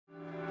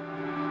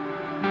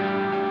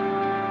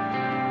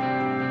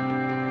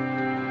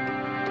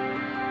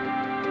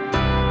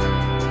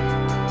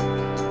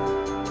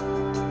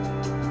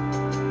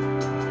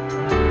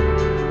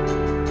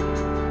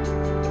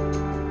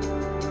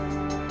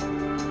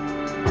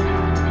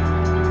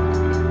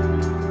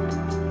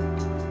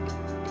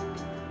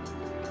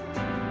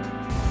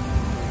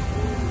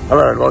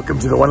Hello and welcome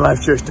to the One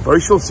Life Church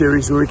devotional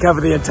series where we cover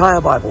the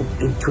entire Bible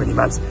in 20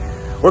 months.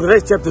 Well,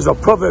 today's chapters are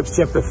Proverbs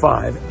chapter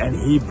 5 and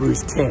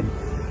Hebrews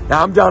 10.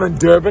 Now I'm down in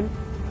Durban.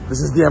 This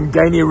is the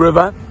Umgani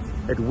River.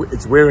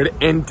 It's where it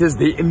enters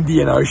the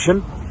Indian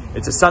Ocean.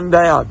 It's a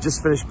Sunday. I've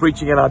just finished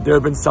preaching at our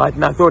Durban site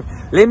and I thought,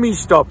 let me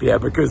stop here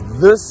because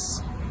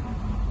this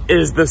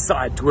is the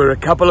site where a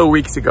couple of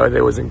weeks ago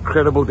there was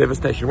incredible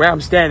devastation. Where I'm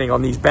standing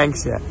on these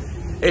banks here,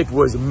 it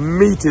was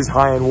meters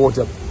high in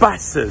water.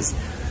 Buses,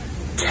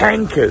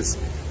 tankers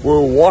were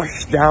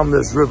washed down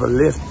this river,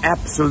 left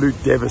absolute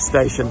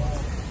devastation.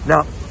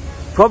 Now,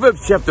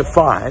 Proverbs chapter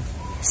 5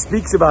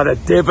 speaks about a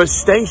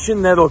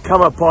devastation that'll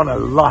come upon a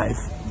life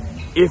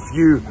if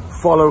you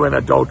follow an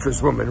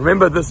adulterous woman.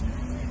 Remember, this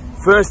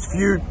first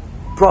few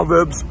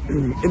Proverbs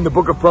in the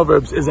book of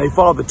Proverbs is a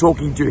father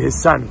talking to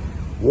his son,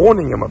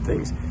 warning him of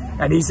things.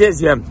 And he says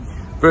here,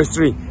 verse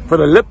 3, "For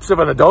the lips of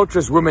an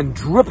adulterous woman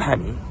drip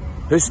honey,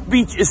 her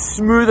speech is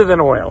smoother than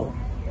oil,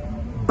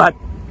 but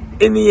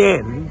in the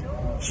end,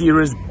 she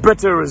is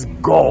bitter as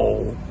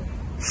gall,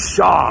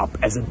 sharp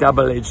as a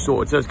double-edged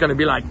sword." So it's going to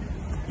be like,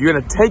 you're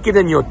going to take it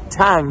in your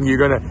tongue, you're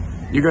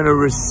going to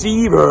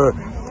receive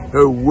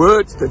her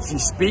words that she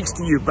speaks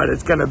to you, but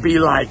it's going to be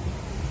like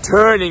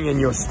turning in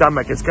your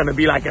stomach. It's going to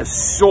be like a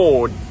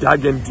sword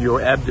dug into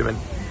your abdomen.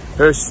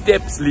 Her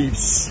steps lead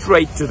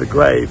straight to the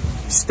grave.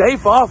 Stay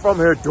far from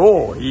her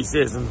door, he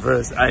says in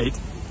verse 8.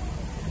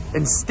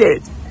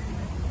 Instead,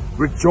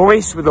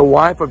 rejoice with the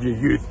wife of your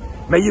youth.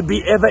 May you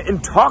be ever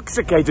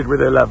intoxicated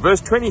with her love.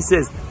 Verse 20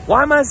 says,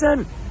 "Why, my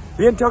son,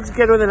 be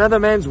intoxicated with another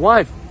man's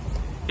wife?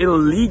 It'll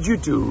lead you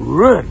to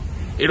ruin.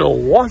 It'll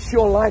wash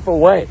your life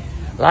away.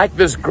 Like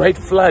this great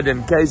flood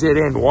in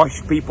KZN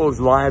washed people's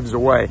lives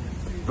away."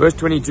 Verse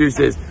 22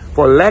 says,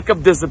 "For lack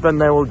of discipline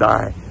they will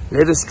die,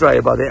 led astray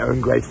by their own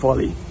great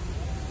folly."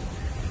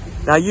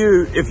 Now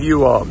if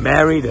you are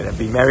married and have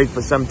been married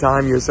for some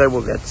time, you'll say,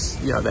 well,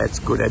 that's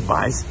good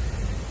advice.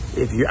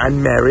 If you're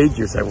unmarried,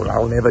 you say, well,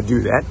 I'll never do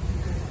that.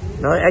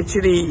 No,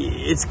 actually,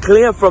 it's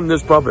clear from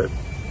this proverb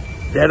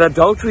that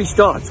adultery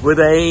starts with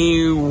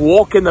a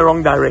walk in the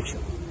wrong direction,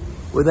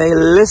 with a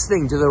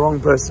listening to the wrong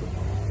person,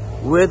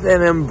 with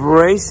an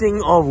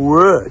embracing of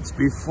words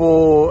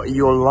before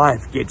your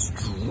life gets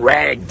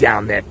dragged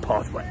down that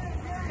pathway.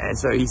 And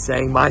so he's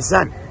saying, my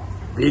son,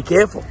 be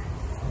careful.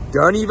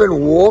 Don't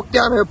even walk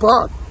down her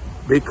path,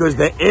 because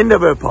the end of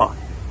her path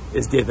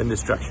is death and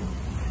destruction.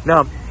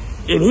 Now,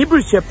 in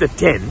Hebrews chapter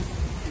 10,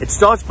 it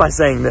starts by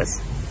saying this: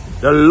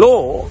 the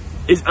law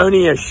is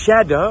only a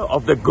shadow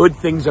of the good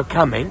things are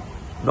coming,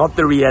 not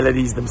the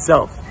realities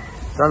themselves.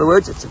 So in other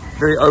words, it's a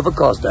very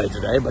overcast day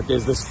today, but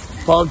there's this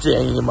palm tree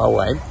hanging in my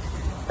way.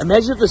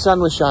 Imagine if the sun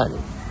was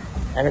shining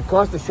and it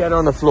cast a shadow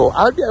on the floor.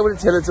 I would be able to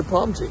tell it's a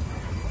palm tree,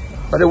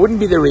 but it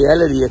wouldn't be the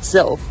reality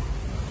itself.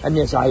 And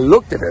yes, I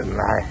looked at it and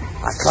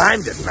I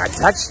climbed it and I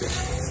touched it.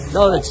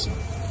 No, it's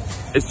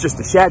just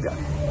a shadow.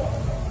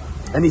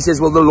 And he says,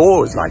 well, the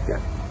law is like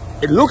that.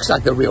 It looks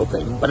like the real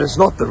thing, but it's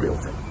not the real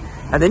thing.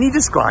 And then he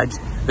describes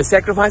the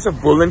sacrifice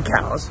of bull and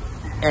cows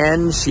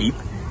and sheep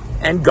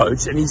and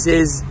goats. And he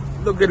says,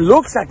 look, it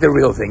looks like the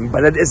real thing,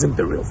 but it isn't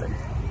the real thing.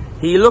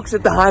 He looks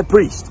at the high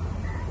priest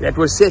that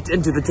was set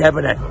into the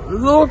tabernacle.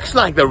 Looks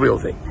like the real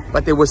thing,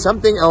 but there was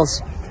something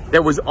else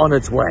that was on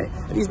its way.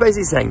 And he's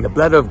basically saying the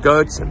blood of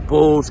goats and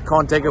bulls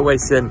can't take away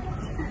sin.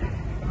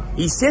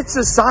 He sets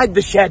aside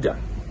the shadow.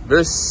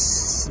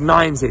 Verse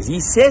 9 says, he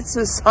sets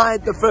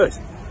aside the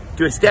first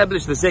to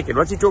establish the second.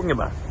 What's he talking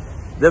about?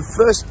 The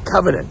first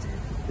covenant,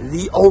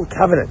 the old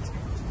covenant,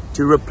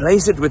 to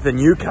replace it with the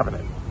new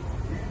covenant.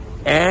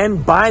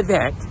 And by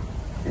that,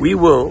 we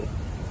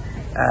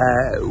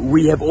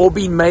have all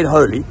been made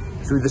holy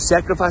through the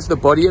sacrifice of the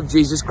body of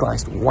Jesus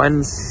Christ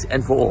once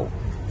and for all.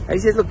 And he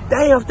says, look,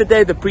 day after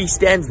day the priest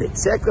stands there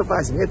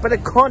sacrificing it, but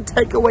it can't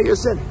take away your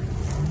sin.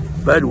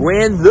 But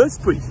when this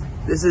priest,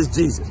 this is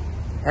Jesus,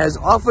 has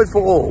offered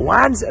for all,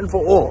 once and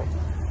for all,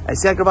 a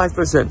sacrifice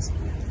for sins,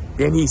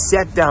 then he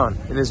sat down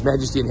in his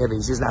majesty in heaven.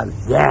 He says, now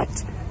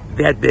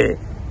that there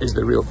is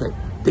the real thing.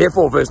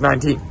 Therefore, verse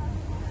 19,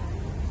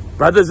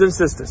 brothers and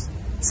sisters,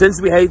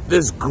 since we have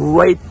this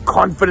great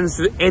confidence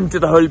to enter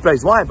the holy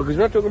place. Why? Because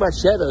we're not talking about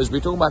shadows. We're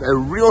talking about a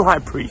real high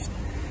priest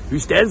who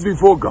stands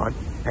before God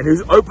and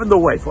who's opened the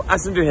way for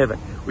us into heaven.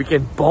 We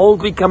can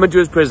boldly come into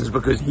his presence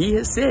because he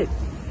has said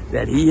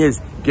that he has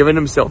given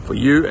himself for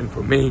you and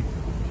for me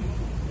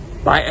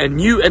by a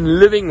new and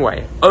living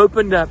way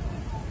opened up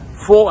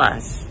for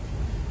us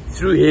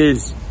through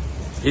his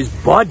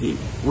body,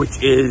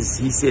 which is,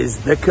 he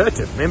says, the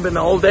curtain. Remember in the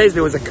old days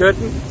there was a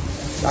curtain,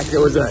 like there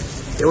was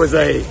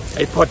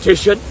a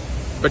partition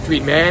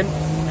between man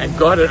and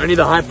God, and only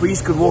the high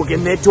priest could walk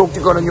in there, talk to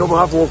God on your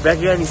behalf, walk back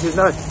here. And he says,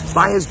 no,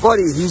 by his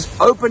body he's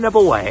opened up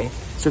a way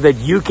so that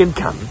you can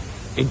come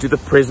into the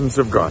presence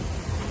of God.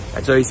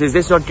 And so he says,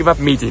 let's not give up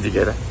meeting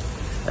together.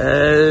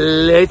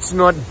 Let's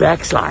not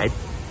backslide.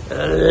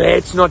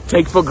 Let's not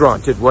take for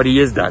granted what he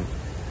has done.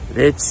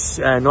 Let's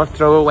not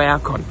throw away our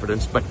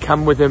confidence, but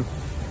come with him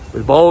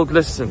with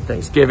boldness and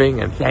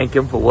thanksgiving and thank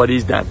him for what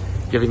he's done,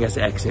 giving us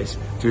access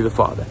to the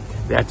Father.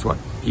 That's one.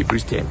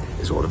 Hebrews 10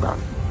 is all about.